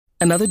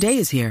Another day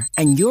is here,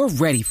 and you're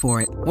ready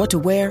for it. What to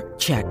wear?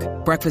 Check.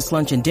 Breakfast,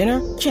 lunch, and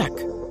dinner? Check.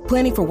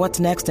 Planning for what's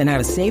next and how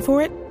to save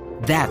for it?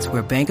 That's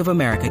where Bank of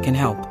America can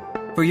help.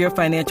 For your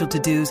financial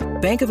to-dos,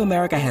 Bank of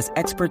America has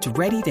experts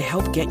ready to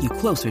help get you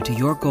closer to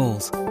your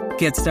goals.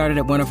 Get started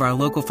at one of our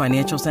local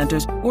financial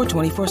centers or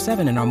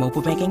 24/7 in our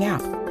mobile banking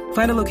app.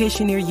 Find a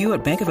location near you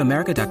at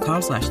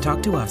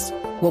bankofamerica.com/talktous.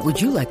 What would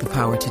you like the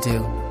power to do?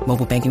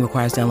 Mobile banking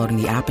requires downloading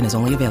the app and is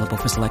only available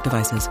for select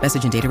devices.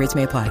 Message and data rates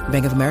may apply.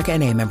 Bank of America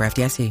N.A., member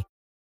FDIC.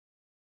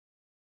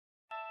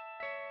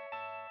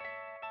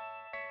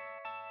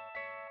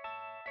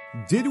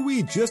 Did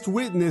we just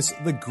witness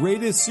the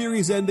greatest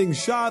series-ending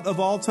shot of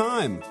all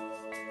time?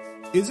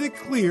 Is it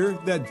clear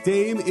that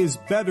Dame is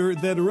better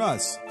than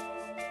Russ?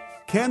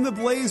 Can the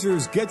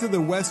Blazers get to the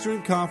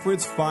Western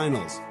Conference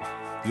Finals?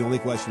 The only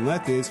question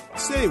left is,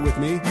 say it with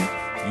me,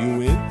 you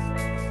win.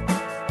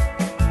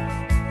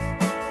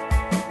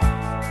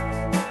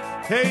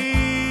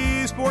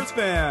 Hey, sports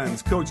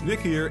fans, Coach Nick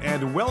here,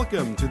 and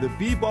welcome to the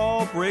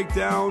B-Ball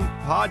Breakdown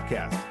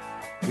Podcast.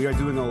 We are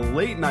doing a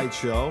late night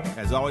show.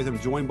 As always, I'm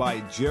joined by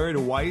Jared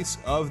Weiss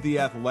of The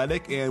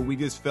Athletic, and we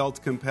just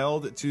felt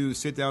compelled to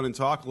sit down and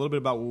talk a little bit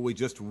about what we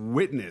just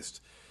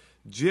witnessed.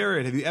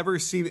 Jared, have you ever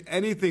seen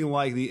anything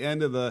like the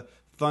end of the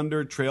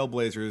Thunder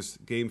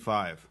Trailblazers Game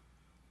 5?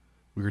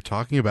 We were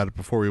talking about it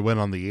before we went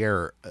on the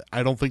air.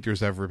 I don't think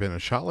there's ever been a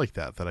shot like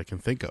that I can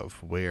think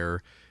of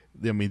where,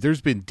 I mean,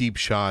 there's been deep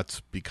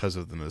shots because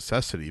of the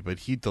necessity, but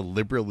he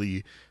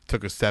deliberately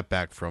took a step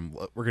back from,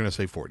 we're going to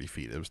say 40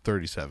 feet. It was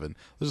 37.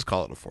 Let's just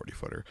call it a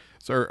 40-footer.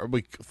 So, or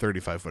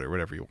 35-footer,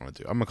 whatever you want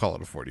to do. I'm going to call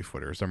it a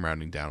 40-footer, so I'm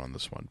rounding down on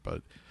this one.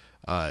 But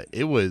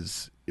it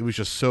was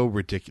just so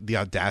ridiculous. The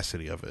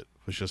audacity of it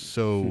was just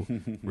so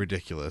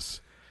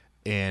ridiculous.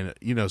 And,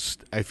 you know,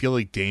 I feel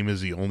like Dame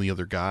is the only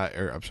other guy,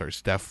 or I'm sorry,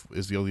 Steph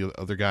is the only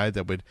other guy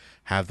that would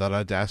have that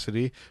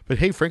audacity. But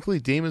hey,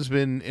 frankly, Dame has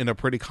been in a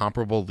pretty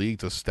comparable league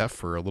to Steph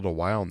for a little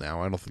while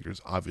now. I don't think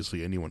there's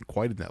obviously anyone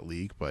quite in that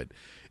league, but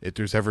if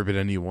there's ever been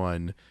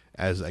anyone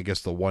as, I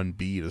guess, the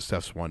 1B to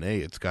Steph's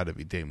 1A, it's got to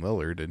be Dame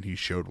Lillard, and he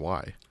showed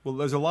why. Well,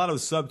 there's a lot of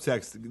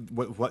subtext,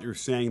 what you're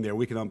saying there,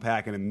 we can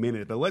unpack in a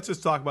minute. But let's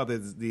just talk about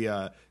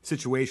the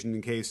situation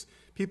in case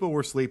people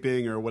were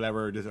sleeping or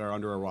whatever, just are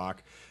under a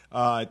rock.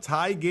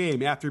 Tie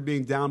game after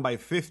being down by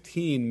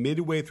 15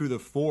 midway through the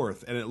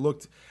fourth, and it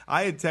looked.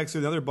 I had texted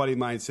another buddy of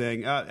mine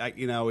saying,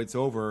 it's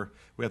over.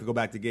 We have to go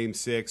back to Game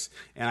 6,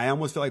 and I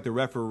almost felt like the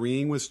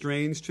refereeing was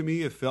strange to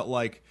me. It felt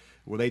like,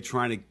 were they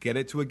trying to get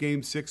it to a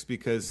Game 6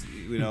 because,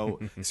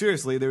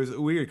 seriously, there was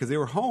weird because they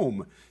were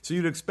home, so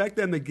you'd expect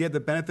them to get the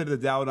benefit of the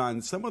doubt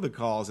on some of the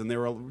calls, and they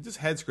were just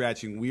head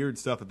scratching weird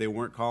stuff that they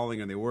weren't calling,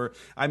 and they were.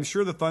 I'm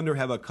sure the Thunder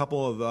have a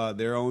couple of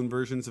their own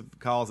versions of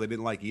calls they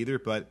didn't like either,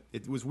 but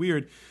it was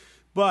weird.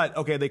 But,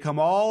 okay, they come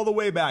all the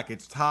way back.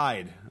 It's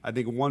tied. I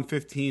think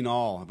 115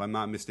 all, if I'm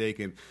not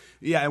mistaken.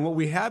 Yeah, and what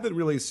we haven't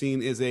really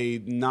seen is a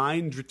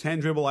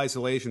 9-10 dribble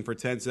isolation for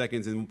 10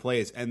 seconds in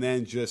place and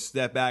then just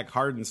step back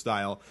Harden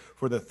style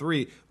for the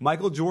three.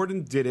 Michael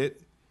Jordan did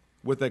it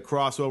with a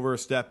crossover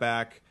step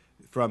back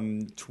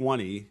from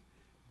 20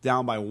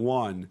 down by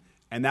 1,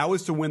 and that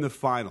was to win the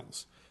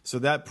finals. So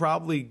that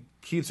probably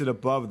keeps it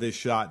above this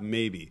shot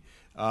maybe.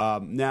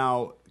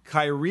 Now,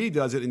 Kyrie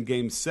does it in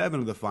Game 7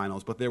 of the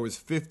finals, but there was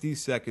 50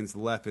 seconds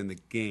left in the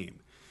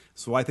game.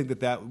 So I think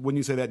that wouldn't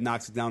you say that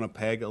knocks it down a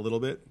peg a little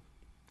bit?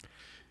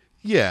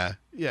 Yeah.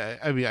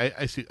 I mean, I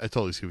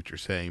totally see what you're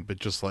saying, but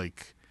just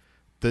like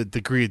the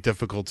degree of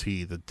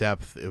difficulty, the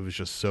depth, it was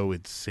just so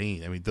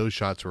insane. I mean, those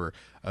shots were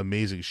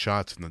amazing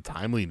shots, and the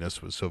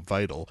timeliness was so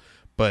vital,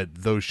 but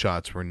those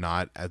shots were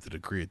not at the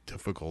degree of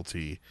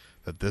difficulty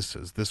that this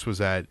is. This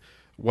was at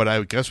what I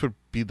would guess would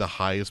be the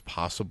highest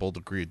possible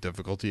degree of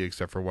difficulty,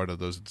 except for one of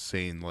those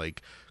insane,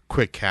 like,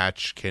 quick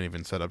catch, can't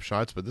even set up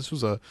shots. But this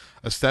was a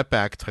step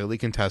back, tightly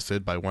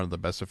contested by one of the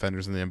best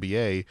defenders in the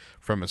NBA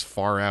from as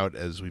far out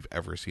as we've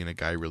ever seen a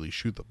guy really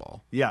shoot the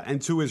ball. Yeah,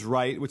 and to his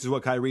right, which is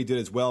what Kyrie did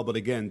as well. But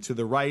again, to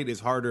the right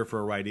is harder for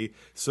a righty.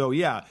 So,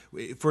 yeah,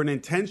 for an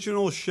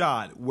intentional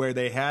shot where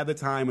they had the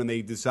time and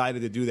they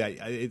decided to do that,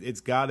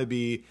 it's got to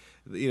be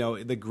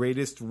the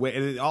greatest way,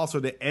 and also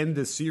to end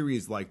a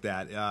series like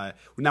that.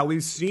 Now,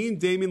 we've seen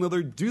Damian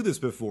Lillard do this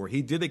before.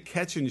 He did a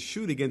catch and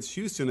shoot against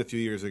Houston a few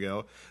years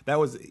ago. That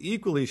was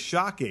equally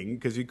shocking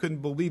because you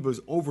couldn't believe it was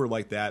over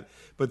like that.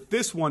 But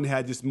this one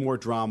had just more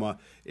drama.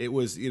 It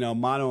was,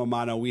 mano a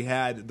mano. We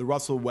had the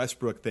Russell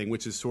Westbrook thing,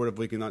 which is sort of,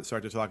 we can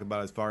start to talk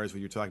about as far as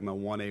when you're talking about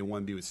 1A,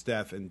 1B with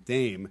Steph and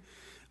Dame.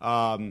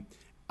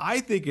 I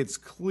think it's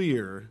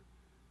clear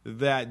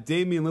that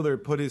Damian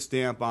Lillard put his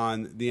stamp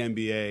on the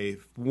NBA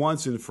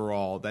once and for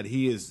all, that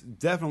he is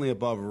definitely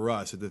above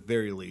Russ at the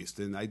very least.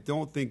 And I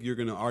don't think you're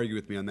going to argue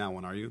with me on that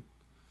one, are you?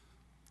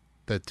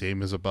 That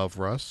Dame is above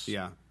Russ?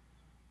 Yeah.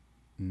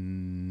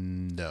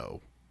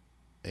 No.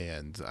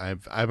 And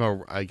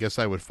I guess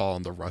I would fall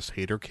in the Russ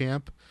hater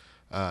camp.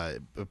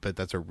 But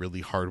that's a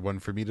really hard one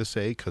for me to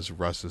say because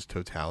Russ's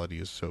totality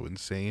is so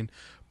insane.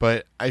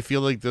 But I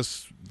feel like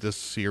this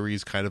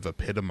series kind of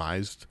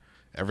epitomized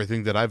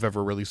everything that I've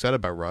ever really said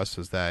about Russ,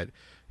 is that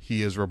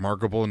he is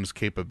remarkable in his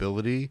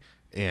capability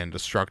and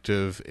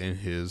destructive in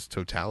his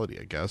totality,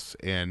 I guess.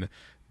 And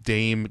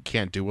Dame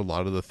can't do a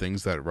lot of the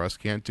things that Russ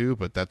can't do,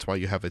 but that's why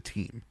you have a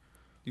team.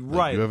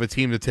 Right. You have a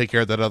team to take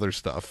care of that other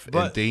stuff.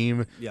 But, and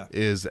Dame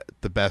is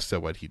the best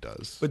at what he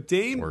does. But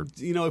Dame,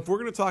 if we're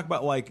going to talk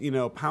about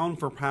pound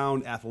for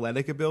pound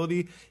athletic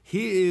ability,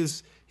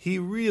 he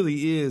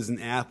really is an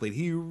athlete.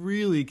 He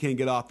really can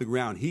get off the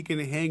ground. He can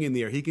hang in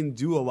there. He can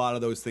do a lot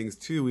of those things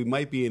too. He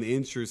might be an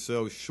inch or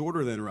so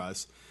shorter than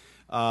Russ.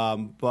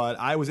 But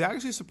I was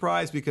actually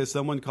surprised because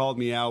someone called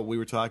me out. We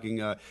were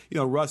talking,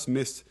 Russ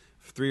missed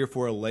 3 or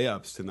 4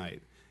 layups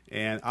tonight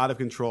and out of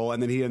control.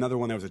 And then he had another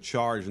one that was a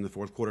charge in the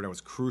fourth quarter that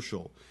was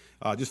crucial,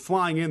 just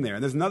flying in there.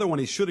 And there's another one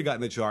he should have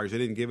gotten the charge. They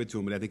didn't give it to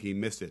him, but I think he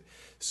missed it.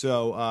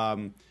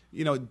 So,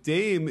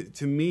 Dame,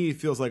 to me,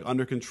 feels like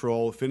under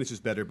control, finishes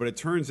better. But it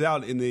turns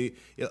out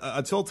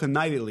until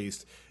tonight at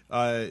least,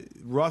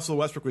 Russell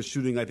Westbrook was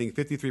shooting, I think,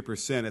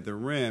 53% at the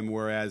rim,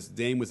 whereas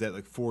Dame was at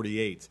like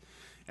 48%.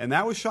 And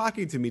that was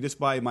shocking to me just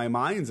by my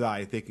mind's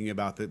eye thinking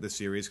about the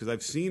series, because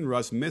I've seen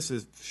Russ miss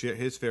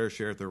his fair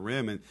share at the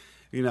rim. And,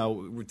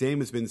 Dame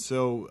has been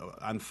so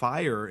on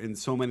fire in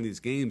so many of these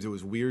games. It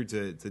was weird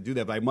to do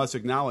that. But I must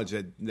acknowledge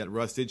that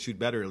Russ did shoot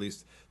better, at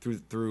least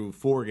through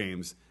 4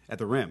 games at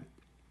the rim.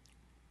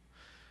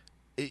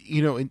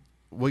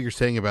 What you're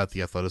saying about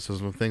the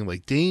athleticism thing,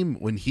 like Dame,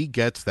 when he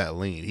gets that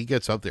lane, he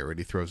gets up there and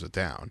he throws it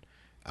down.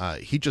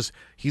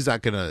 He's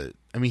not gonna.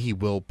 I mean, he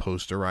will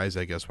posterize,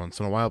 I guess,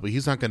 once in a while, but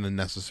he's not going to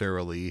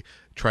necessarily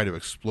try to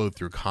explode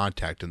through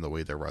contact in the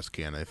way that Russ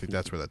can. I think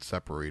that's where that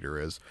separator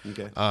is.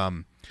 Okay.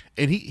 And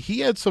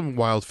he had some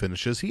wild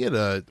finishes. He had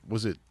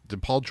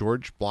did Paul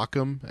George block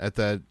him at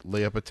that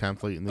layup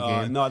attempt late in the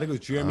game? No, I think it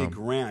was Jeremy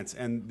Grant.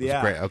 And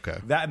okay.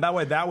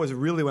 That was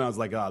really when I was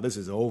like, oh, this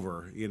is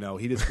over.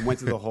 He just went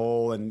to the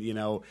hole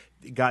and,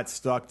 got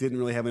stuck, didn't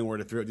really have anywhere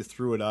to throw it, just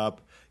threw it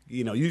up.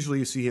 Usually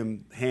you see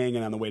him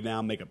hanging on the way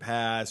down, make a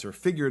pass or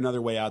figure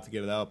another way out to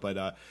get it out.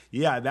 But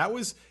that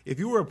was, if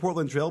you were a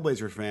Portland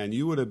Trailblazer fan,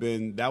 that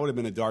would have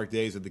been the dark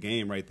days of the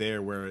game right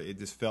there, where it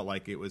just felt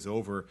like it was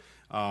over.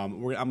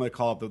 I'm going to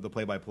call up the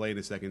play-by-play in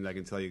a second. I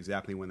can tell you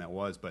exactly when that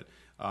was. But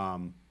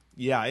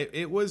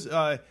it was.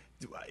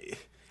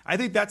 I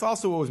think that's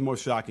also what was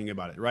most shocking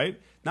about it,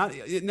 right? Not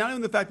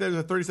even the fact that it was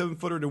a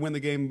 37-footer to win the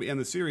game and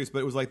the series, but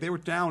it was like they were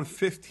down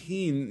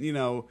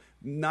 15.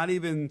 Not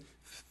even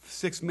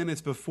 6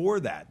 minutes before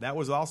that. That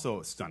was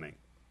also stunning.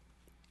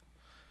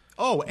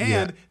 Oh,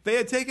 and they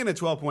had taken a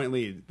 12-point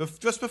lead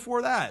just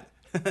before that.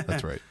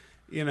 That's right.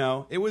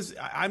 It was.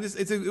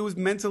 It was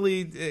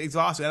mentally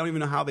exhausting. I don't even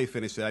know how they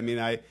finished it. I mean,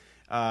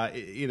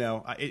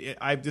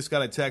 I've just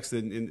got a text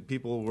and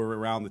people were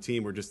around the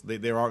team were just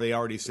they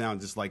already sound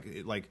just like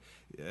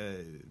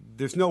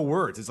there's no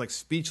words. It's like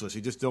speechless.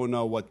 You just don't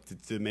know what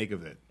to make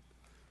of it.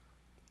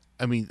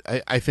 I mean,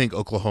 I think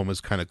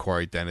Oklahoma's kind of core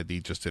identity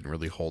just didn't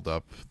really hold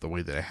up the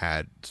way that it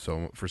had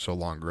for so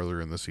long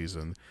earlier in the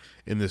season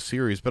in this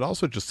series. But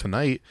also just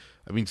tonight,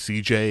 I mean,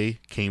 CJ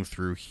came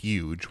through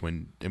huge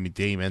when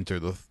Dame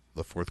entered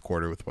the fourth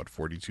quarter with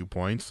 42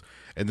 points,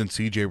 and then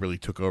CJ really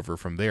took over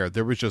from there.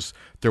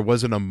 There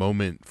wasn't a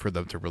moment for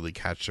them to really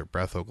catch their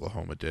breath.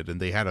 Oklahoma did, and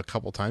they had a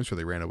couple times where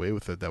they ran away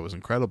with it. That was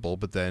incredible.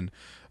 But then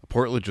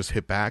Portland just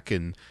hit back,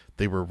 and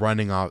they were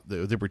running off.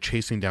 They were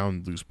chasing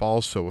down loose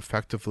balls so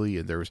effectively,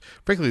 and there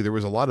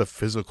was a lot of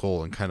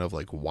physical and kind of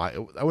like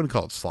wild, I wouldn't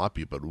call it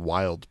sloppy, but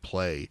wild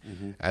play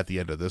at the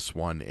end of this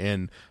one.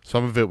 And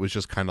some of it was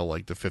just kind of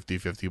like the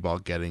 50-50 ball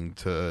getting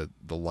to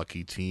the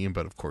lucky team,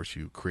 but of course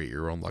you create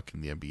your own luck in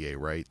the NBA,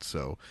 right?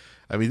 So,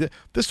 I mean,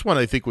 this one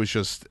I think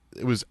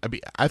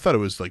I thought it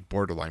was like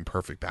borderline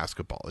perfect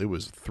basketball. It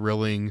was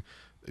thrilling.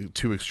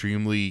 2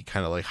 extremely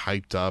kind of like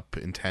hyped up,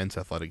 intense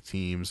athletic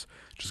teams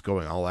just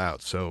going all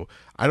out. So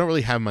I don't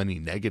really have many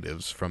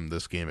negatives from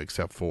this game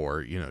except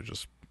for,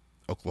 just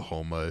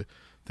Oklahoma.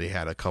 They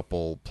had a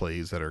couple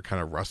plays that are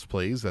kind of rust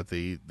plays that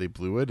they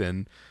blew it.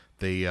 And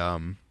they,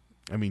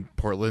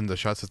 Portland, the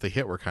shots that they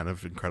hit were kind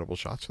of incredible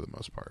shots for the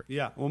most part.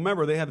 Yeah. Well,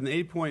 remember, they had an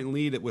 8-point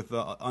lead with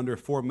under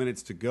 4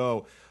 minutes to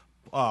go.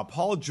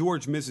 Paul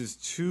George misses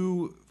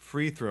 2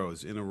 free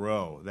throws in a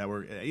row that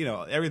were,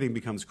 everything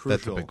becomes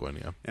crucial. That's a big one,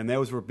 yeah. And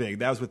those were big.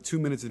 That was with 2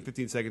 minutes and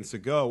 15 seconds to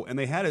go, and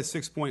they had a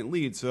 6-point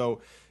lead. So,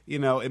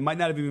 it might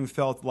not have even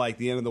felt like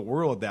the end of the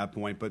world at that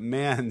point, but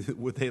man,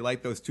 would they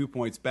like those 2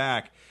 points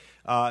back.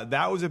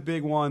 That was a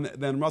big one.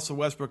 Then Russell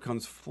Westbrook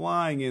comes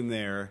flying in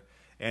there.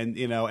 And,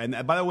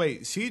 and by the way,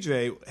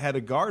 CJ had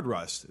a guard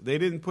rust. They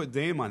didn't put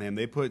Dame on him.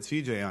 They put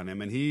CJ on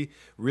him. And he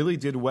really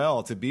did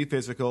well to be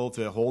physical,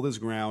 to hold his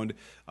ground.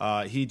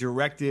 He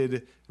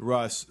directed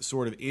Russ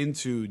sort of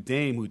into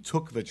Dame, who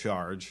took the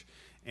charge.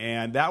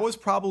 And that was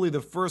probably the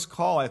first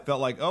call I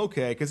felt like,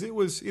 okay, because it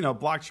was,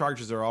 block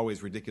charges are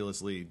always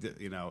ridiculously,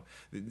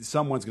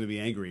 someone's going to be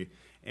angry.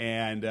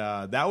 And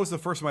that was the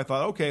first time I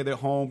thought, okay, the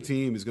home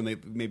team is going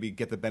to maybe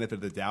get the benefit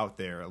of the doubt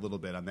there a little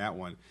bit on that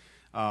one.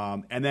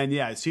 And then,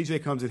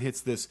 CJ comes and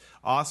hits this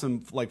awesome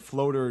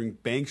floater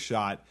and bank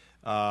shot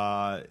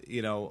that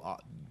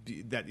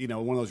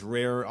one of those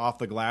rare off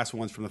the glass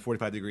ones from the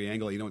 45-degree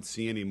angle that you don't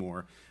see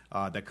anymore.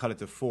 That cut it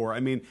to 4. I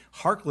mean,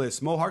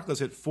 Mo Harkless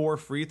hit 4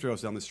 free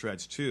throws down the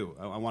stretch too.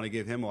 I want to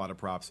give him a lot of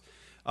props.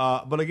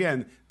 But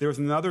again, there was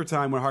another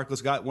time when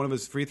Harkless got one of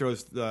his free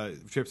throws,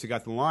 trips he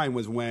got to the line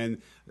was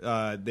when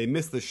they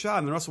missed the shot,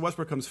 and then Russell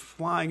Westbrook comes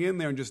flying in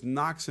there and just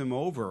knocks him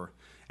over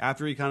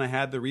after he kind of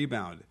had the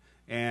rebound.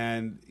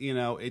 And,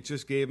 it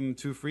just gave him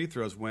 2 free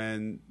throws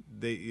when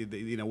they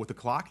with the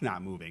clock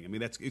not moving. I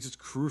mean, it's just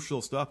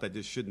crucial stuff that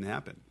just shouldn't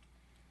happen.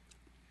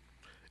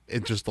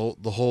 And just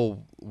the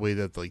whole way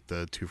that like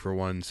the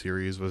 2-for-1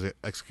 series was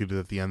executed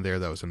at the end there,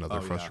 that was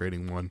another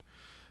frustrating one.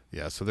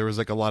 Yeah, so there was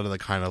like a lot of the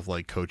kind of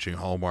like coaching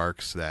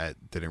hallmarks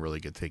that didn't really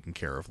get taken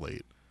care of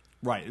late.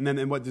 Right,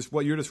 and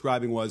what you're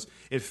describing was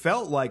it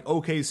felt like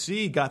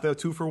OKC got the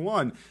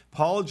 2-for-1.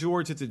 Paul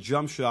George hits a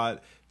jump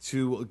shot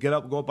to go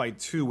up by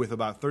 2 with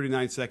about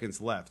 39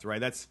 seconds left. Right,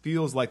 that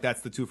feels like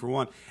that's the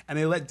 2-for-1, and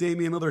they let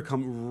Damian Lillard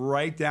come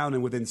right down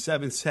and within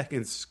 7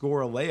 seconds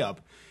score a layup.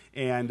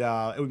 And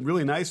it was a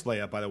really nice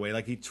layup, by the way.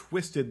 Like he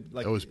twisted,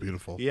 like that was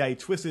beautiful. Yeah, he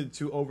twisted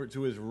over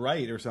to his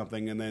right or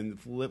something, and then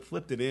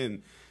flipped it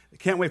in. I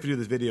can't wait to do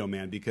this video,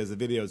 man, because the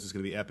video is just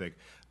going to be epic.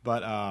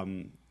 But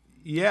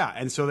yeah,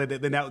 and so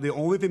now the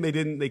only thing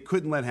they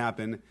couldn't let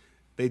happen,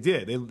 they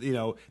did.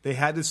 They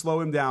had to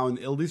slow him down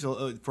at least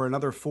for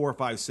another 4 or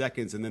 5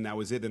 seconds, and then that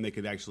was it. Then they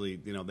could actually,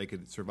 they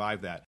could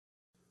survive that.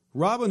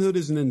 Robinhood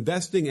is an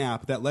investing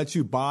app that lets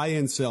you buy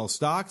and sell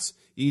stocks,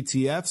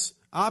 ETFs,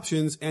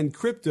 options, and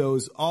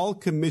cryptos, all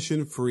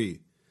commission-free.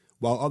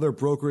 While other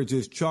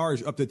brokerages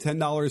charge up to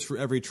 $10 for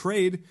every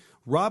trade,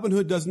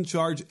 Robinhood doesn't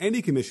charge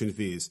any commission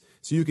fees,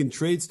 so you can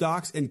trade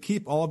stocks and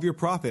keep all of your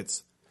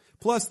profits.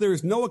 Plus, there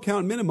is no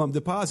account minimum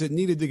deposit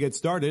needed to get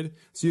started,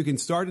 so you can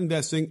start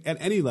investing at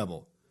any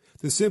level.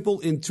 The simple,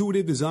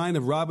 intuitive design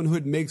of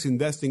Robinhood makes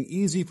investing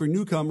easy for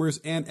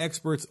newcomers and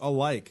experts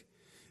alike.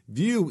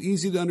 View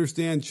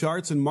easy-to-understand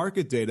charts and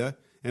market data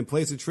and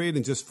place a trade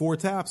in just 4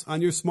 taps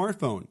on your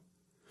smartphone.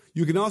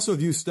 You can also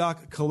view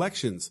stock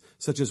collections,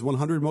 such as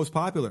 100 Most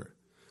Popular.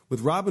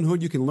 With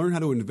Robinhood, you can learn how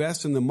to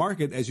invest in the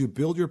market as you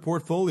build your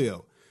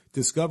portfolio.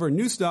 Discover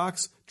new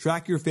stocks,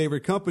 track your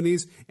favorite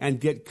companies,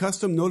 and get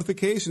custom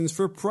notifications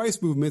for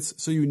price movements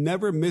so you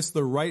never miss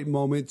the right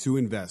moment to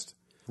invest.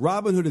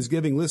 Robinhood is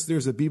giving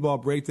listeners of B-Ball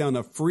Breakdown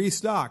a free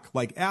stock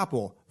like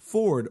Apple,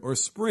 Ford, or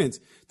Sprint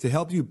to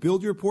help you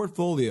build your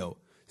portfolio.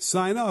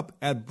 Sign up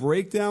at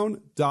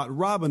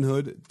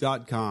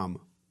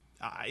breakdown.robinhood.com.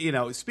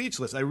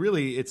 Speechless.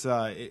 It's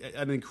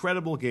an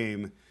incredible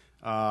game.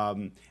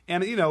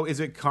 Is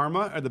it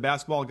karma? Are the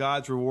basketball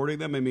gods rewarding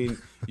them? I mean,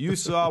 you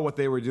saw what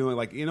they were doing,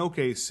 like in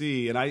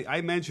OKC, and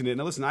I mentioned it.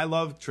 Now, listen, I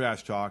love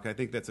trash talk. I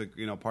think that's a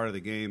part of the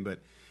game, but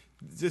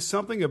just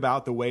something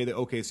about the way that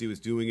OKC was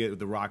doing it with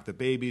the Rock the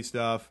Baby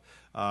stuff.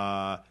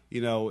 It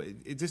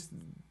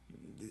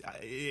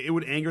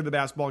would anger the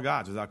basketball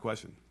gods without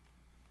question.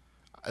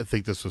 I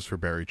think this was for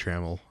Barry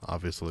Trammell,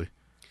 obviously.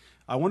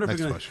 I wonder if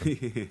Next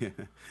question.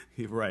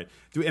 Right.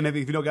 And if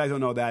you guys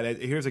don't know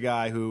that, here's a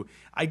guy who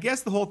I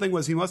guess the whole thing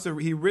was he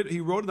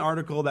wrote an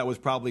article that was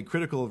probably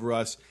critical of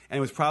Russ, and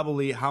it was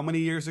probably how many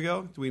years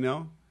ago? Do we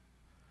know?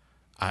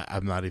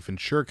 I'm not even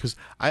sure because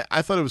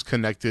I thought it was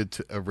connected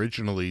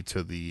originally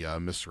to the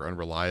Mr.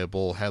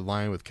 Unreliable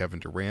headline with Kevin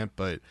Durant,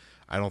 but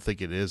I don't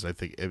think it is. I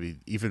think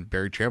even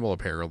Barry Trammell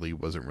apparently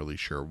wasn't really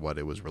sure what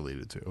it was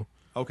related to.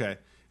 Okay,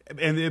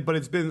 but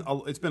it's been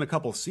a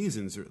couple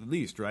seasons at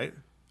least, right?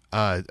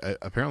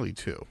 Apparently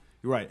 2.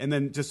 Right, and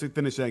then just to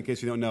finish that, in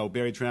case you don't know,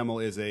 Barry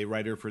Trammell is a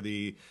writer for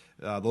the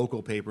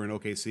local paper in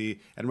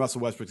OKC, and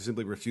Russell Westbrook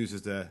simply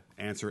refuses to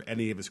answer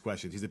any of his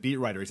questions. He's a beat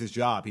writer; it's his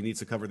job. He needs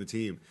to cover the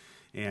team,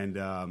 and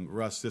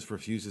Russ just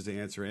refuses to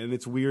answer. And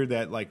it's weird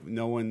that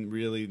no one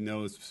really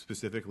knows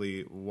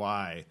specifically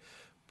why,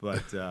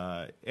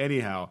 but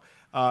anyhow.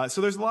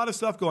 So there's a lot of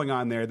stuff going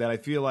on there that I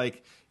feel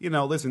like,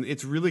 listen,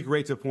 it's really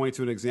great to point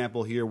to an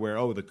example here where,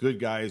 the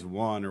good guys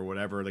won or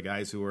whatever, the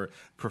guys who are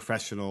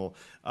professional.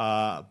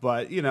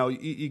 But,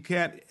 you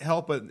can't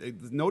help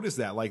but notice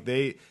that.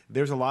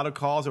 There's a lot of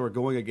calls that were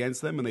going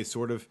against them, and they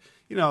sort of,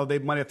 they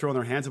might have thrown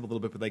their hands up a little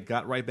bit, but they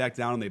got right back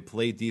down and they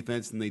played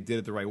defense and they did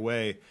it the right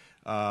way.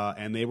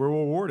 And they were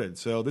rewarded.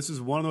 So this is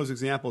one of those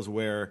examples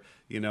where,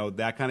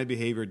 that kind of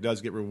behavior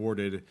does get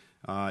rewarded.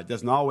 It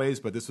doesn't always,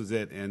 but this was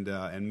it. And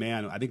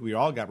man, I think we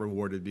all got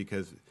rewarded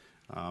because,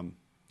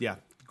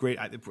 great.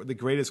 The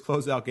greatest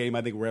closeout game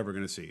I think we're ever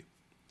going to see.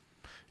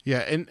 Yeah,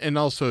 and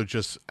also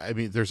just,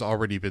 there's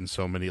already been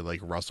so many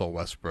Russell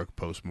Westbrook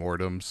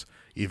postmortems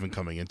even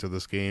coming into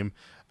this game.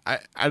 I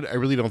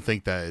really don't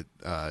think that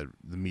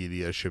the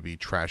media should be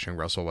trashing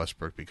Russell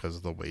Westbrook because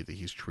of the way that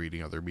he's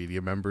treating other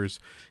media members.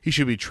 He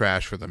should be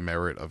trashed for the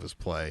merit of his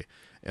play.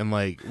 And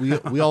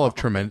we all have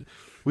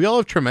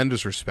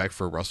tremendous respect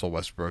for Russell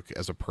Westbrook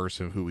as a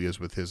person. Who he is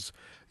with his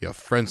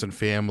friends and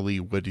family.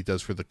 What he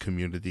does for the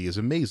community is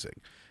amazing.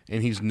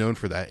 and he's known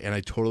for that. And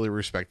I totally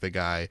respect the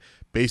guy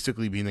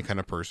basically being the kind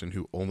of person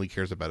who only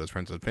cares about his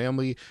friends and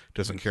family,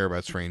 doesn't care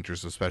about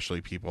strangers, especially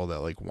people that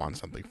like want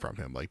something from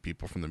him, like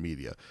people from the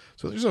media.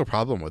 So there's no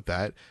problem with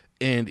that.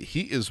 And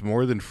he is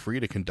more than free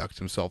to conduct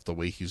himself the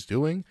way he's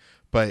doing,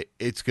 but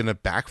it's going to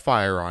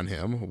backfire on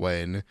him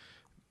when,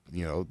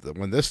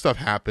 when this stuff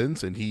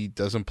happens and he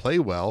doesn't play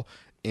well.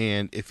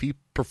 And if he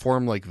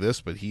performed like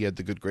this, but he had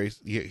the good grace,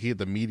 he had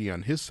the media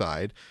on his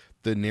side,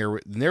 the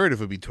narrative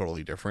would be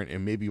totally different.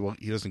 And maybe, well,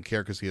 he doesn't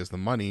care because he has the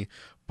money,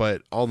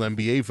 but all the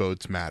NBA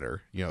votes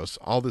matter. So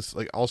all this,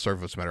 like all-star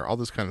votes matter. All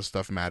this kind of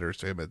stuff matters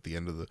to him at the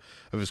end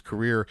of his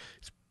career.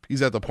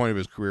 He's at the point of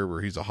his career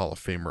where he's a Hall of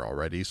Famer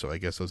already, so I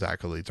guess those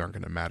accolades aren't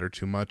going to matter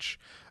too much,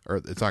 or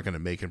it's not going to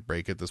make and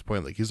break at this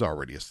point. Like, he's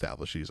already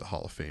established he's a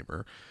Hall of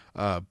Famer.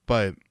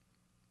 But,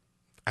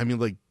 I mean,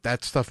 like,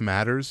 that stuff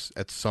matters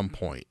at some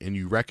point, and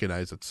you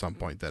recognize at some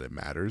point that it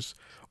matters,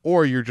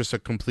 or you're just a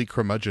complete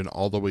curmudgeon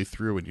all the way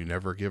through and you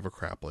never give a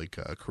crap, like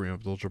Kareem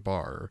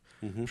Abdul-Jabbar.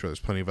 I'm sure there's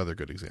plenty of other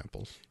good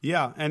examples.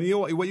 Yeah, and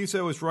what you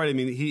said was right. I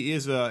mean, he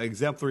is an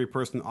exemplary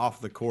person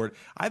off the court.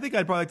 I think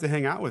I'd probably like to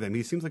hang out with him.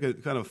 He seems like a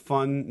kind of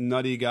fun,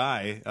 nutty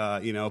guy,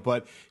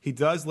 but he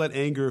does let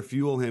anger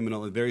fuel him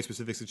in very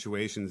specific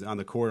situations on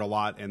the court a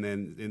lot, and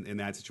then in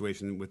that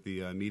situation with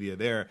the media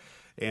there.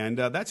 And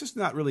that's just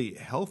not really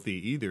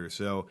healthy either.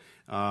 So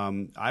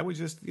I would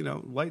just,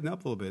 lighten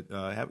up a little bit,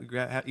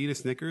 eat a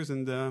Snickers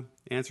and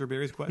answer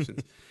Barry's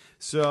questions.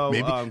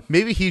 So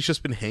maybe he's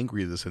just been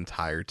hangry this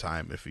entire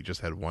time. If he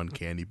just had one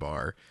candy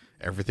bar,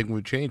 everything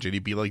would change and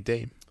he'd be like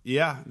Dame.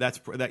 Yeah, that's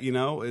that.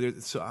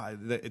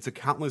 It's a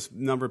countless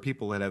number of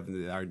people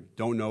that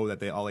don't know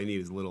that all they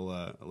need is a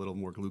little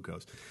more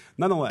glucose.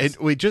 Nonetheless,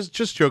 wait,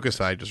 just joke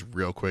aside, just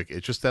real quick.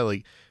 It's just that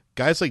like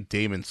guys like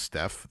Dame and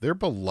Steph, they're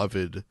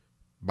beloved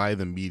by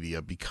the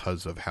media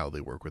because of how they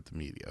work with the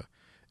media,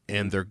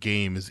 and their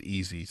game is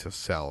easy to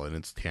sell and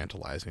it's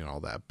tantalizing and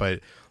all that. But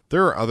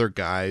there are other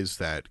guys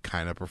that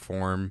kind of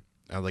perform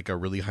at like a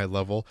really high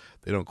level.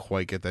 They don't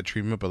quite get that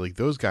treatment, but like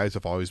those guys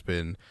have always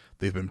been,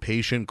 they've been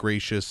patient,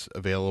 gracious,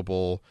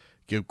 available,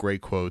 give great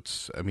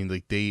quotes. I mean,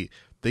 like they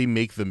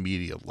make the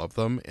media love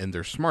them and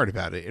they're smart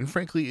about it. And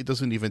frankly, it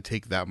doesn't even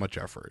take that much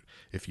effort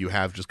if you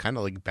have just kind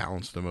of like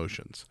balanced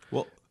emotions.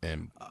 Well,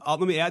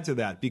 let me add to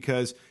that,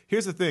 because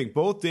here's the thing.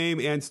 Both Dame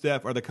and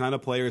Steph are the kind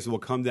of players who will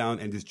come down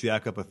and just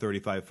jack up a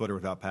 35-footer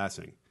without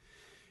passing.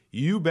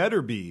 You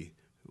better be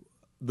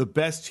the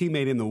best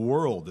teammate in the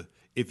world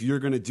if you're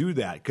going to do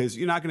that, because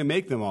you're not going to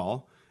make them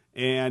all.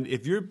 And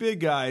if your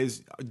big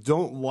guys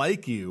don't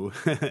like you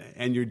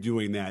and you're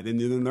doing that, then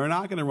they're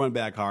not going to run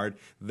back hard.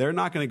 They're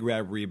not going to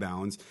grab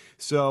rebounds.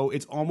 So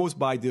it's almost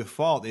by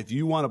default, if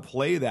you want to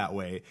play that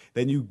way,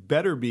 then you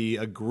better be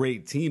a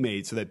great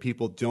teammate so that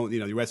people don't,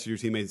 the rest of your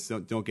teammates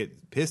don't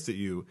get pissed at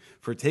you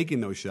for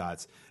taking those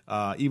shots,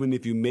 even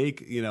if you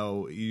make,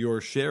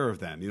 your share of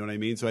them. You know what I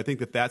mean? So I think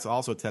that's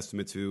also a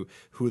testament to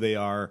who they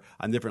are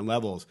on different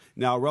levels.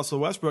 Now, Russell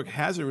Westbrook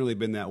hasn't really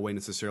been that way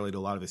necessarily to a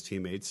lot of his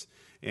teammates.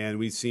 And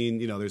we've seen,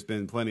 there's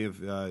been plenty of,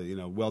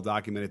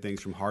 well-documented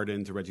things from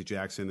Harden to Reggie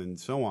Jackson and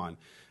so on.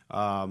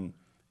 I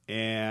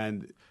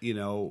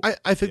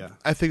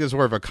think there's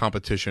more of a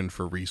competition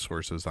for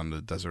resources on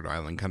the desert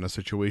island kind of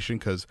situation,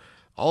 because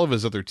all of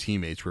his other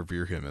teammates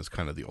revere him as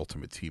kind of the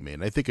ultimate teammate.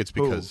 And I think it's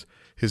because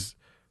his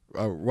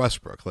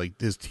Westbrook, like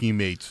his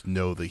teammates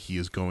know that he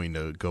is going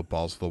to go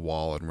balls to the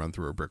wall and run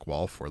through a brick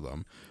wall for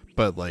them.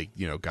 But like,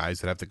 guys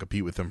that have to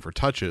compete with him for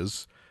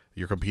touches,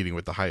 you're competing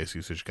with the highest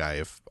usage guy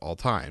of all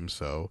time,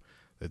 so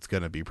it's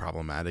going to be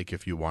problematic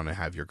if you want to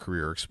have your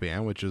career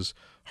expand, which is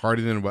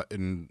Harden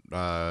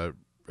and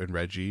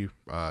Reggie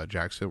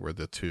Jackson were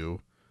the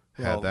two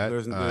had that.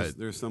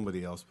 There's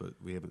somebody else, but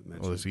we haven't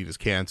mentioned. Well, there's Enos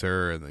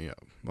Cantor, and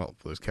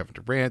there's Kevin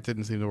Durant.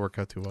 Didn't seem to work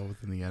out too well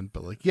within the end,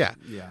 but yeah.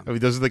 I mean,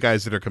 those are the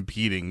guys that are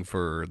competing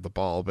for the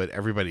ball, but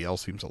everybody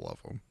else seems to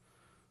love them.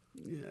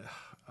 Yeah.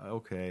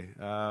 Okay.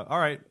 All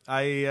right.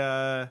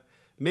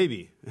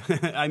 Maybe.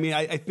 I mean,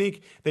 I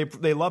think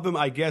they love him,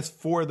 I guess,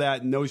 for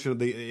that notion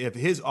of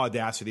his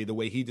audacity, the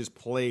way he just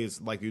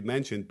plays, like you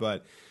mentioned.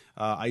 But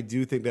I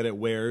do think that it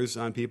wears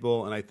on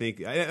people. And I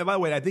think, and by the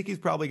way, I think he's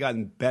probably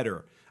gotten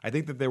better. I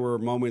think that there were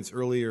moments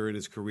earlier in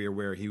his career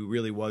where he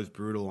really was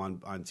brutal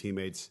on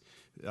teammates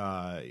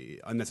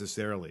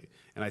unnecessarily.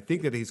 And I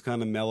think that he's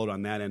kind of mellowed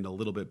on that end a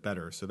little bit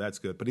better. So that's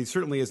good. But he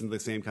certainly isn't the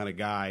same kind of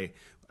guy,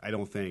 I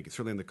don't think,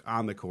 certainly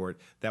on the court,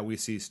 that we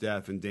see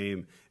Steph and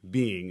Dame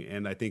being.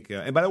 And I think,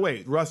 and by the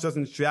way, Russ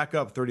doesn't jack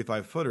up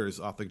 35-footers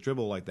off the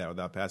dribble like that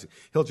without passing.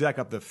 He'll jack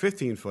up the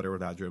 15-footer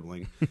without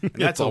dribbling, and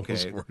that's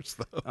okay. Worse,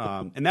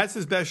 though. And that's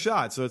his best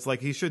shot, so it's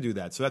like he should do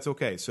that. So that's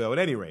okay. So at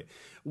any rate,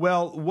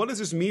 well, what does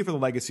this mean for the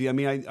legacy? I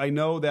mean, I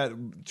know that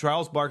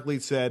Charles Barkley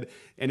said,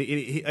 and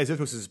as this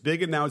was his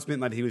big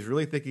announcement, that he was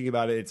really thinking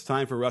about it, it's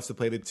time for Russ to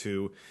play the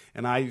two.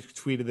 And I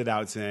tweeted it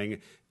out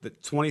saying, the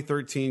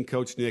 2013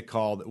 Coach Nick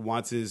called,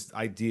 wants his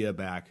idea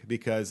back,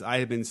 because I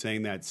have been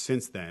saying that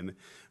since then.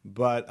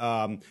 But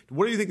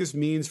what do you think this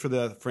means for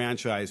the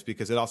franchise?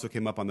 Because it also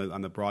came up on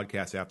the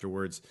broadcast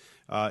afterwards.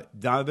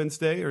 Donovan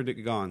stay or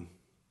gone?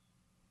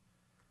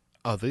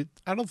 I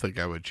don't think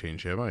I would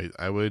change him.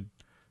 I would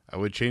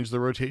change the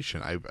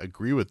rotation. I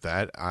agree with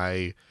that.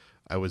 I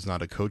was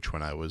not a coach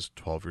when I was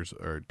 12 years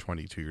or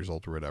 22 years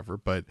old or whatever,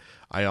 but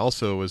I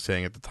also was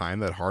saying at the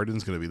time that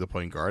Harden's going to be the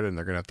point guard and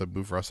they're going to have to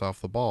move Russ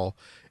off the ball.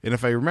 And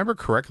if I remember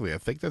correctly, I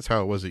think that's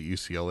how it was at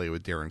UCLA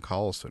with Darren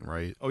Collison,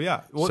 right? Oh,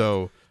 yeah. Well,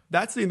 so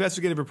that's the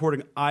investigative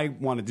reporting I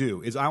want to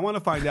do. Is I want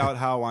to find out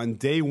how on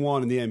day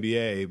one in the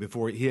NBA,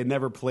 before he had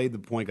never played the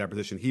point guard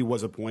position, he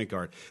was a point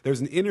guard.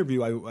 There's an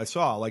interview I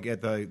saw, like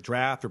at the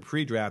draft or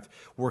pre-draft,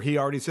 where he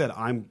already said,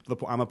 "I'm a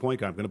point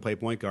guard. I'm going to play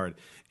point guard."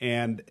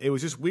 And it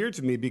was just weird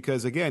to me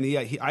because, again,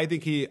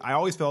 I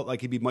always felt like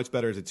he'd be much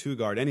better as a two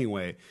guard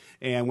anyway.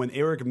 And when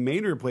Eric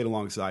Maynard played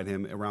alongside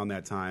him around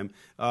that time,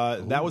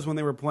 that was when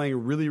they were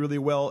playing really, really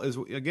well.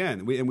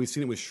 We've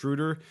seen it with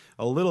Schroeder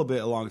a little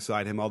bit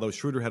alongside him, although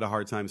Schroeder had a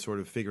hard time sort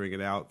of figuring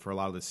it out for a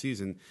lot of the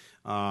season.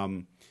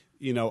 I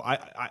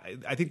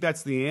think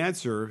that's the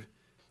answer,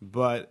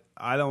 but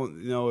I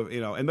don't know,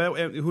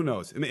 and who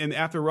knows? And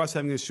after Russ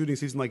having a shooting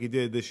season like he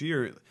did this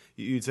year,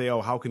 you'd say, oh,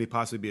 how can he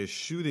possibly be a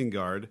shooting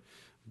guard?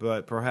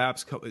 But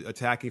perhaps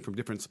attacking from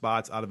different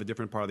spots out of a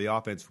different part of the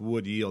offense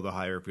would yield a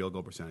higher field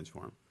goal percentage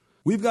for him.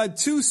 We've got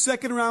 2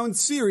 second-round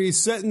series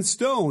set in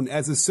stone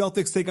as the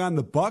Celtics take on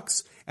the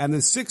Bucks and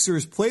the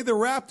Sixers play the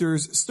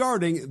Raptors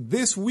starting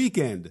this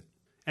weekend.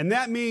 And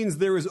that means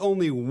there is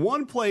only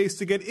one place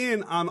to get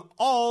in on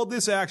all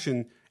this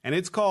action, and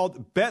it's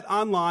called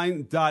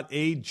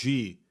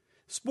betonline.ag.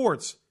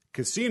 Sports,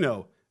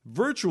 casino,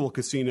 virtual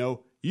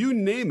casino, you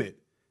name it.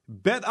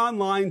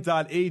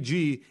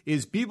 BetOnline.ag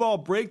is B-Ball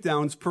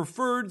Breakdown's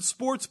preferred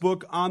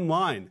sportsbook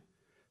online.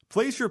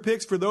 Place your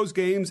picks for those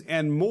games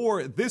and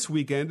more this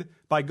weekend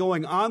by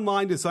going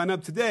online to sign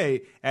up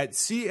today at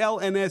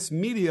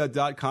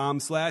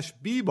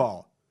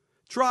clnsmedia.com/bball.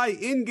 Try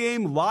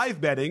in-game live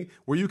betting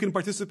where you can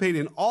participate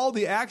in all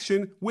the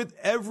action with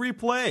every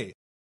play.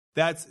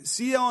 That's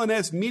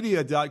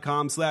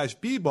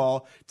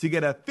clnsmedia.com/bball to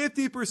get a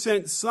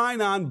 50%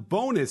 sign-on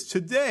bonus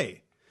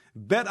today.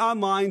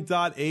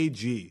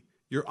 BetOnline.ag,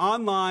 your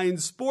online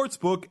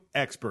sportsbook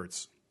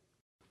experts.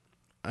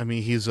 I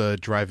mean, he's a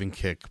driving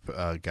kick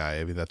guy.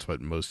 I mean, that's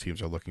what most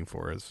teams are looking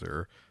for as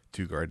their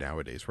two guard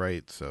nowadays,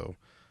 right? So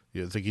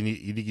it's like you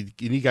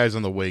need guys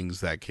on the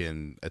wings that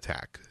can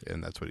attack,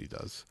 and that's what he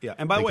does. Yeah,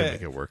 and by the way,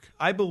 make it work.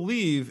 I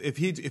believe if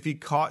he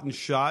caught and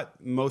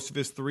shot most of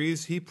his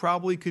threes, he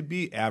probably could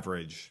be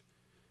average,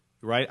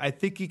 right? I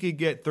think he could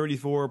get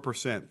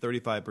 34%,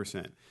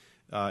 35%.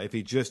 If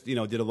he just did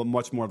a little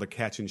much more of the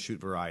catch and shoot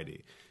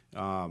variety.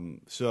 I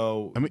mean,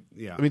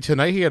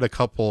 tonight he had a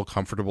couple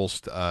comfortable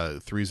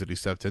threes that he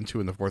stepped into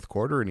in the fourth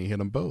quarter, and he hit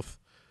them both.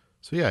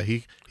 So yeah,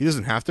 he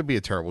doesn't have to be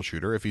a terrible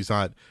shooter if he's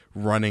not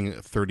running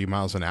 30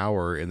 miles an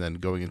hour and then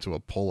going into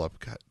a pull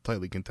up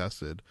tightly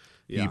contested.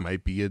 Yeah. He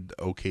might be an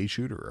okay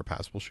shooter, a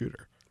passable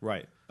shooter.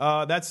 Right.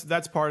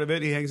 That's part of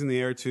it. He hangs in the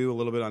air too a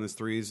little bit on his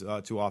threes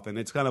too often.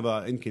 It's kind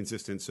of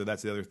inconsistent, so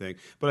that's the other thing.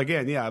 But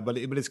again, but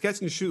his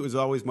catch and shoot was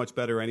always much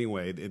better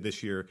anyway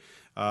this year.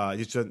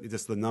 It's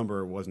just the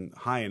number wasn't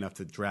high enough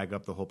to drag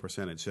up the whole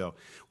percentage. So,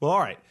 well, all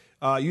right.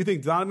 You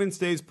think Donovan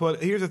stays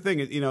put? Here's the thing.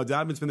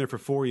 Donovan's been there for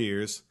 4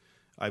 years,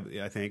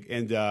 I think,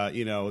 and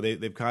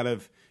they've kind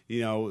of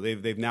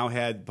they've now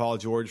had Paul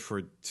George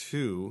for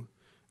 2.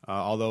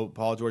 Although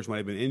Paul George might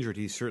have been injured,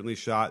 he certainly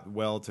shot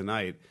well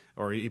tonight,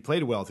 or he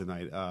played well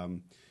tonight.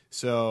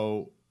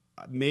 So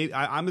maybe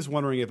I'm just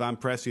wondering if I'm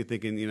Presti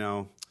thinking,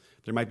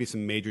 there might be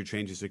some major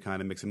changes to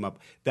kind of mix him up.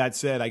 That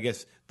said, I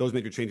guess those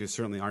major changes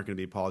certainly aren't going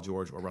to be Paul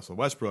George or Russell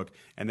Westbrook,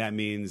 and that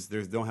means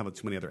they don't have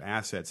too many other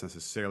assets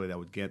necessarily that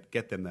would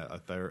get them a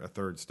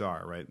third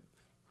star, right?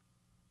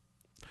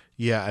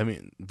 Yeah, I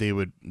mean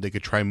they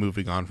could try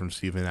moving on from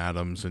Steven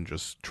Adams and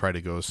just try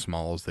to go as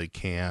small as they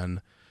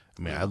can.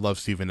 I mean, I love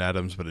Steven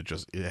Adams, but it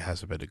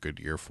hasn't been a good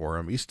year for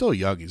him. He's still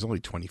young. He's only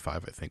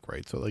 25, I think,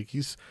 right? So, like,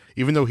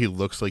 even though he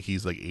looks like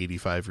he's, like,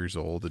 85 years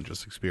old and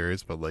just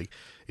experienced, but, like,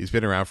 he's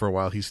been around for a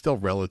while. He's still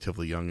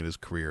relatively young in his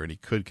career, and he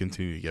could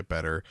continue to get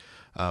better.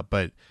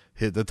 But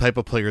the type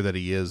of player that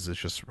he is, it's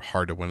just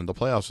hard to win in the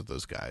playoffs with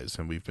those guys.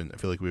 And I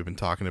feel like we've been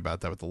talking about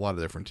that with a lot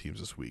of different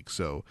teams this week.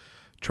 So,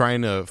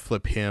 trying to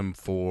flip him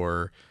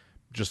for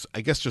just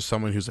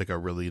someone who's like a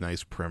really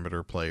nice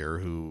perimeter player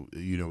who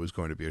is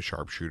going to be a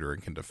sharpshooter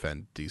and can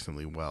defend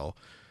decently well.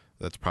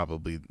 That's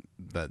probably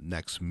that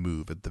next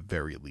move at the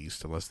very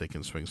least, unless they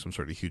can swing some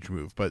sort of huge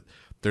move. But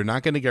they're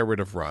not going to get rid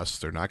of Russ.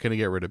 They're not going to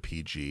get rid of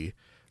PG.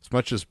 As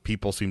much as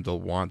people seem to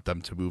want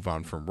them to move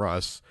on from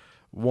Russ,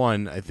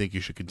 one, I think you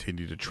should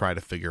continue to try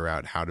to figure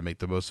out how to make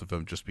the most of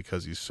him just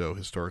because he's so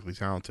historically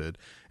talented.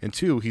 And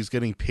two, he's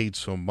getting paid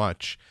so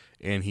much.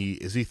 And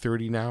is he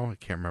 30 now? I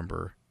can't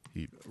remember.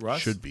 He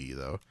Russ? Should be,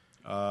 though.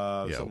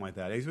 Something like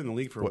that. He's been in the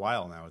league for a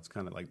while now. It's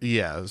kind of like...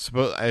 Yeah,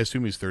 I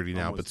assume he's 30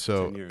 now, but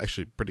so...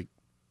 Actually,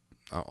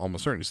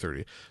 almost certain he's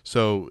 30.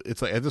 So,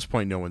 it's like, at this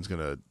point, no one's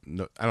going to...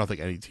 I don't think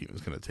any team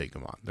is going to take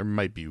him on. There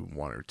might be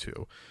one or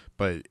two.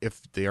 But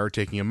if they are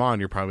taking him on,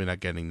 you're probably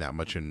not getting that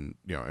much in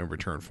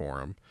return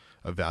for him.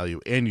 of value,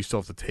 and you still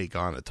have to take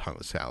on a ton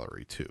of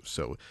salary too.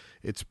 So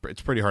it's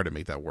pretty hard to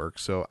make that work.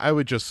 So I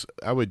would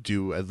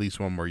do at least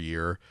one more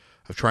year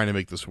of trying to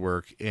make this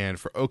work. And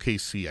for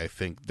OKC, I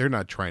think they're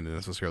not trying to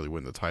necessarily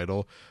win the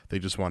title. They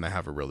just want to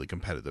have a really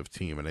competitive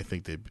team, and I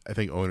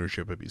think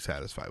ownership would be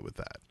satisfied with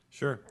that.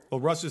 Sure. Well,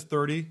 Russ is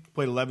 30,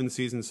 played 11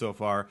 seasons so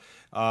far.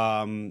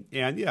 And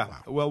yeah,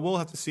 well, we'll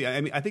have to see.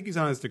 I mean, I think he's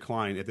on his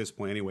decline at this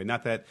point anyway.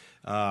 Not that,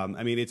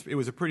 I mean, it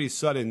was a pretty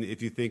sudden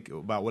if you think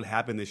about what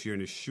happened this year in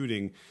his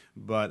shooting,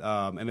 but,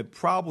 and it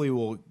probably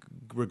will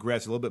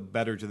regress a little bit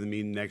better to the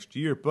mean next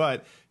year.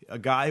 But a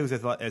guy who's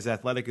as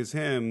athletic as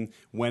him,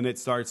 when it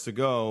starts to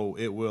go,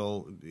 it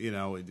will,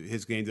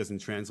 his game doesn't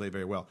translate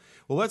very well.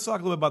 Well, let's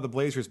talk a little bit about the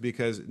Blazers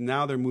because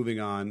now they're moving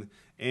on.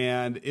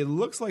 And it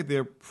looks like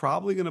they're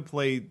probably going to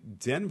play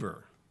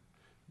Denver.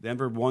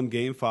 Denver won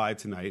Game 5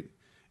 tonight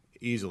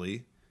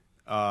easily.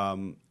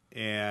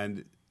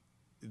 And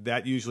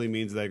that usually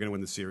means they're going to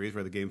win the series,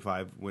 or the Game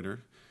 5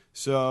 winner.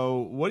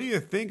 So what do you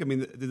think? I mean,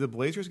 did the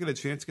Blazers get a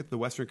chance to get to the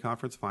Western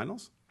Conference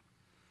Finals?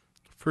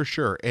 For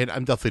sure. And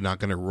I'm definitely not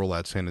going to rule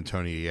out San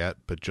Antonio yet,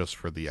 but just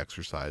for the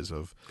exercise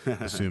of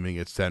assuming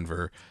it's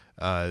Denver.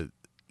 I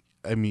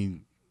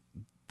mean,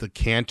 the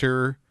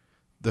Cantor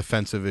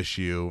defensive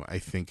issue, I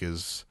think,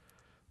 is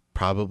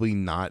probably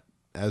not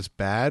as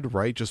bad,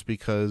 right? Just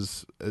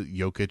because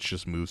Jokic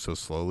just moves so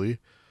slowly.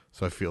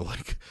 So I feel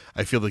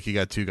like you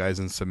got two guys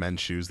in cement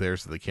shoes there,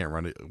 so they can't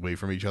run away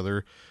from each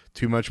other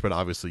too much. But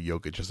obviously,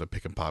 Jokic as a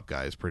pick and pop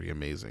guy is pretty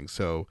amazing.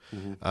 So,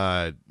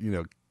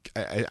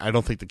 I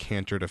don't think the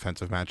Cantor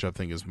defensive matchup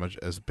thing is much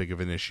as big of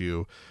an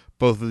issue.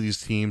 Both of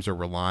these teams are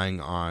relying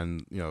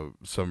on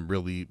some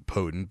really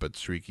potent but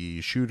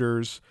streaky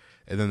shooters,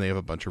 and then they have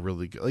a bunch of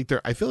really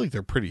good, I feel like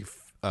they're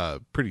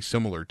pretty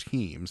similar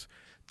teams.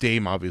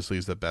 Dame obviously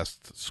is the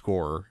best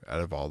scorer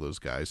out of all those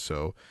guys.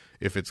 So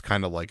if it's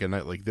kind of like a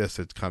night like this,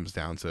 it comes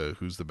down to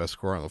who's the best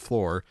scorer on the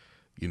floor.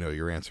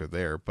 Your answer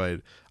there.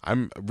 But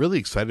I'm really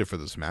excited for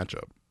this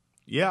matchup.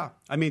 Yeah,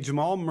 I mean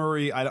Jamal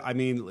Murray. I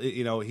mean,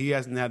 he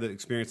hasn't had the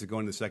experience of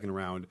going to the second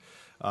round,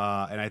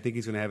 and I think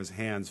he's going to have his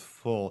hands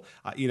full.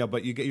 But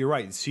you're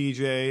right.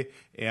 CJ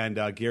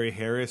and Gary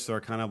Harris are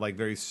kind of like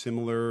very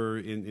similar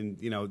in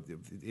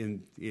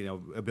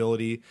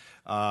ability.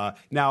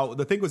 Now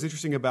the thing was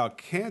interesting about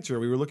Cantor.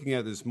 We were looking at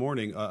it this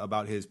morning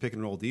about his pick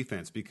and roll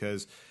defense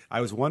because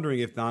I was wondering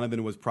if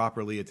Donovan was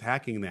properly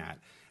attacking that.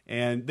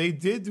 And they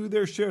did do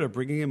their share of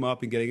bringing him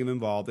up and getting him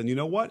involved. And you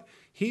know what?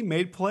 He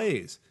made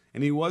plays.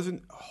 And he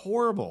wasn't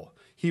horrible.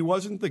 He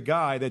wasn't the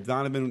guy that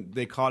remember when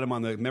they caught him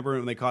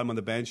on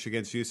the bench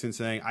against Houston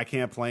saying, I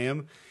can't play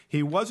him?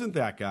 He wasn't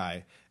that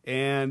guy.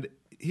 And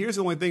here's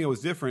the only thing that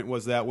was different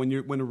was that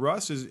when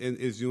Russ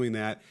is doing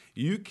that,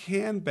 you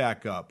can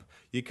back up.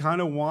 You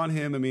kind of want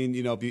him. I mean,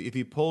 if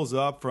he pulls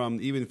up from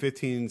even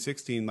 15,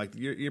 16, like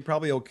you're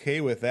probably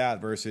okay with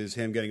that versus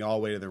him getting all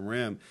the way to the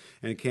rim.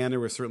 And Cantor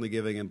was certainly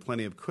giving him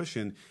plenty of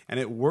cushion, and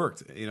it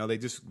worked.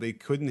 They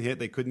couldn't hit,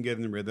 they couldn't get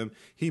in the rhythm.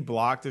 He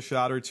blocked a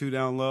shot or two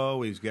down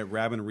low. He was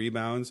grabbing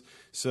rebounds.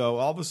 So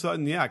all of a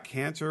sudden, yeah,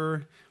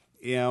 Cantor.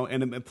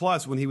 And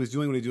plus when he was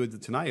doing what he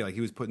did tonight, like he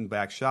was putting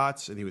back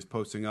shots and he was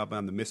posting up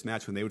on the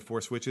mismatch when they would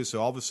force switches.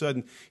 So all of a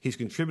sudden he's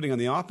contributing on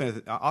the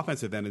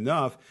offensive end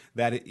enough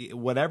that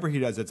whatever he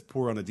does that's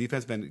poor on the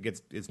defensive end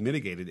it's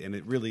mitigated. And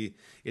it really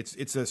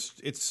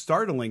it's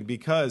startling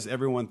because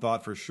everyone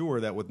thought for sure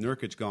that with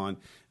Nurkic gone,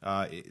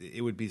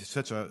 it would be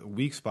such a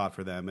weak spot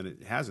for them, and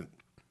it hasn't.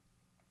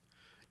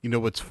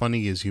 What's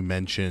funny is you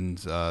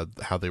mentioned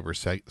how they were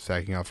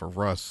sacking out for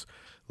Russ.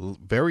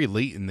 Very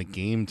late in the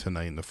game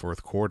tonight in the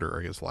fourth quarter,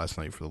 I guess last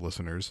night for the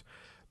listeners,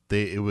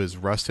 it was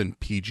Russ and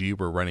PG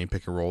were running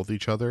pick and roll with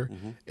each other,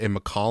 and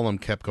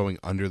McCollum kept going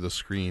under the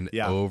screen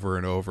over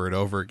and over and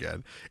over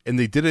again. And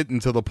they did it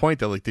until the point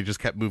that they just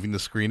kept moving the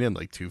screen in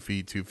 2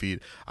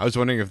 feet. I was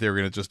wondering if they were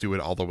going to just do it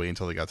all the way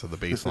until they got to the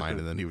baseline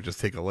and then he would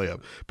just take a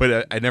layup.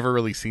 But I never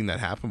really seen that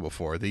happen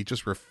before. They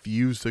just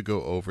refuse to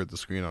go over the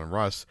screen on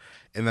Russ,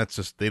 and that's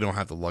just they don't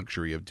have the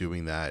luxury of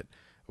doing that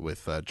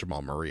with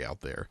Jamal Murray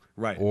out there,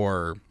 right?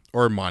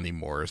 Or Monty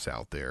Morris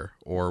out there,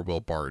 or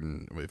Will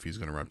Barton if he's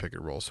going to run pick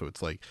and roll. So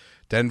it's like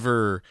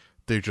Denver,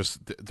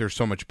 they're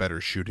so much better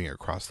shooting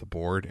across the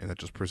board, and that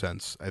just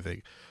presents, I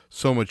think,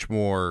 so much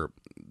more.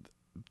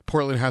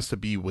 Portland has to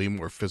be way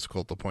more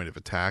physical at the point of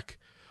attack,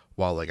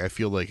 while I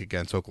feel like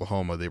against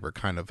Oklahoma they were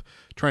kind of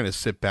trying to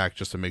sit back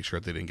just to make sure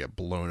they didn't get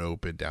blown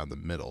open down the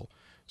middle.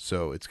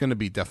 So it's going to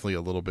be definitely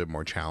a little bit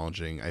more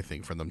challenging, I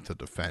think, for them to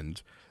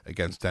defend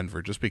against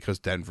Denver, just because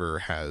Denver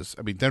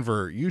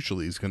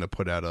usually is going to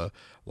put out a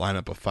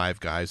lineup of 5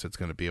 guys that's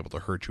going to be able to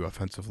hurt you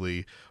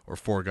offensively, or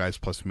 4 guys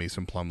plus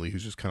Mason Plumlee,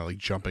 who's just kind of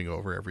jumping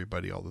over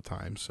everybody all the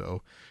time.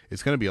 So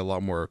it's going to be a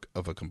lot more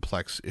of a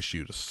complex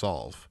issue to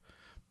solve.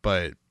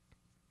 But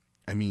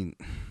I mean,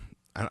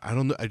 I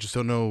don't know. I just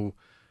don't know.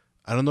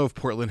 I don't know if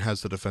Portland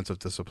has the defensive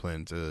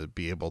discipline to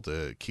be able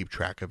to keep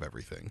track of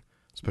everything.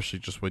 Especially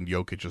just when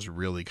Jokic is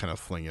really kind of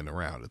flinging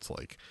around. It's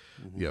like,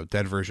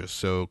 Denver's just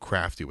so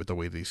crafty with the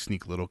way they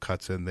sneak little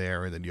cuts in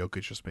there, and then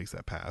Jokic just makes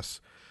that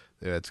pass.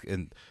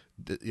 And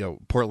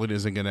Portland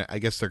isn't going to, I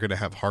guess they're going to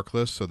have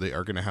Harkless, so they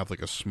are going to have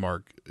like a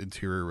smart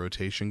interior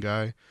rotation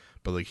guy,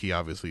 but like he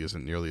obviously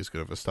isn't nearly as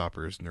good of a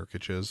stopper as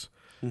Nurkic is.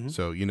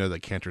 So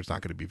that Kanter's not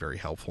going to be very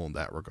helpful in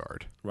that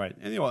regard. Right.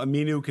 And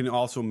Aminu can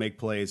also make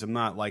plays. I'm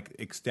not like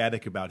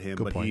ecstatic about him,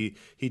 but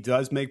he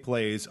does make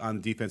plays on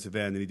the defensive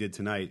end, and he did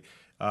tonight.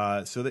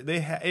 So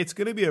it's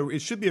going to be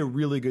it should be a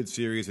really good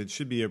series. It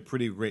should be a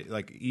pretty great,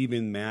 like,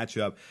 even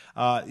matchup.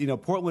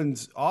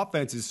 Portland's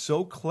offense is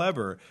so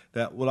clever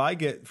that what I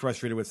get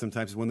frustrated with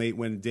sometimes is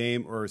when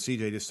Dame or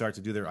CJ just start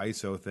to do their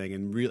ISO thing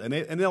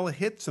and they'll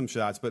hit some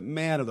shots, but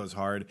man, are those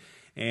hard.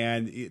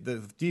 And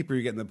the deeper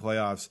you get in the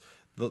playoffs,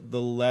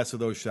 the less of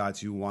those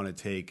shots you want to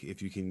take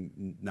if you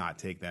can not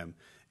take them.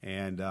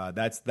 And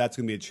that's going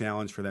to be a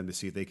challenge for them to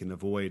see if they can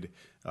avoid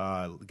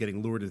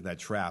getting lured into that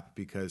trap,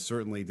 because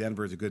certainly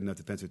Denver is a good enough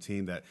defensive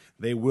team that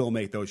they will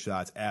make those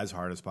shots as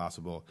hard as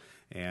possible.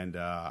 And,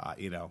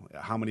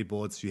 how many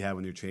bullets do you have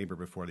in your chamber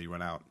before they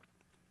run out?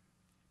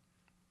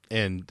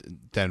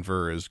 And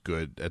Denver is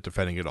good at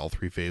defending at all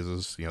three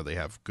phases. They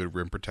have good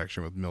rim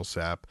protection with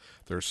Millsap.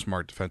 They're a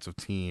smart defensive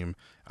team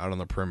out on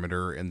the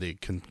perimeter, and they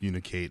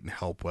communicate and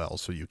help well,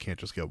 so you can't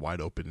just get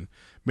wide open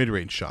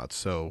mid-range shots.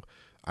 So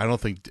I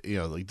don't think,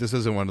 this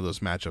isn't one of those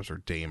matchups where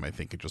Dame, I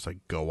think, can just,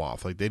 go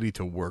off. They need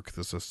to work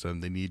the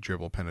system. They need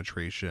dribble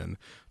penetration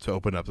to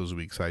open up those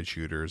weak side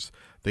shooters.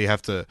 They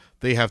have to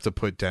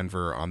put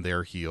Denver on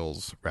their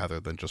heels rather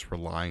than just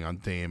relying on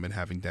Dame and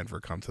having Denver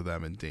come to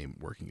them and Dame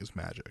working his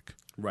magic.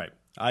 Right.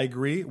 I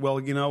agree. Well,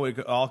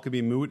 it all could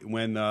be moot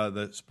when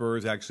the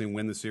Spurs actually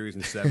win the series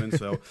in 7.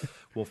 So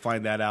we'll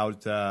find that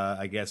out,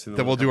 I guess.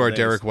 Then we'll do our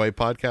Derek White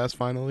podcast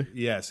finally.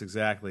 Yes,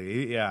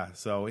 exactly.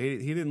 So he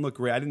didn't look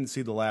great. I didn't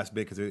see the last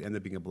bit because it ended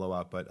up being a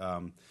blowout, but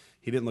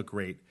he didn't look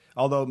great.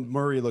 Although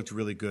Murray looked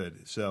really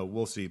good. So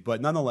we'll see.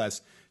 But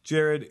nonetheless,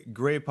 Jared,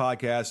 great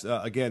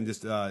podcast. Again,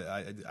 just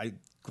I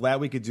glad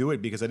we could do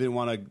it, because I didn't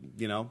want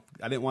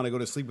to go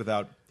to sleep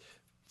without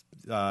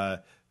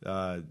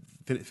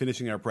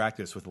finishing our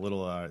practice with a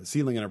little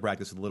sealing in our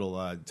practice with a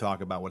little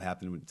talk about what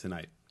happened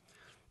tonight.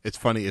 It's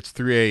funny. It's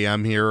 3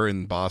 a.m. here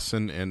in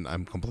Boston, and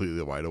I'm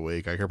completely wide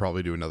awake. I could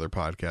probably do another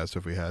podcast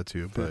if we had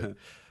to, but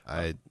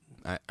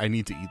I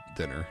need to eat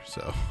dinner.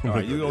 So all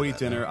right, you go eat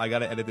dinner. I got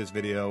to edit this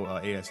video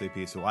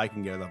ASAP so I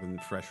can get it up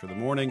and fresh for the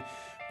morning.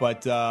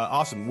 But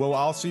awesome. Well,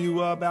 I'll see you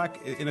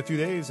back in a few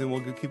days, and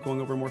we'll keep going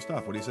over more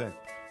stuff. What do you say?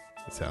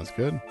 That sounds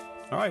good.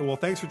 All right. Well,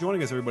 thanks for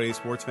joining us, everybody,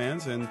 sports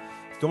fans. And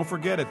don't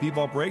forget, at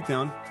B-Ball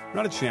Breakdown, we're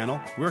not a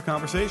channel. We're a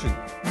conversation.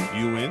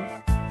 You in?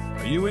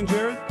 Are you in,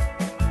 Jared?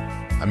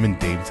 I'm in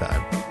Dame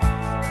time.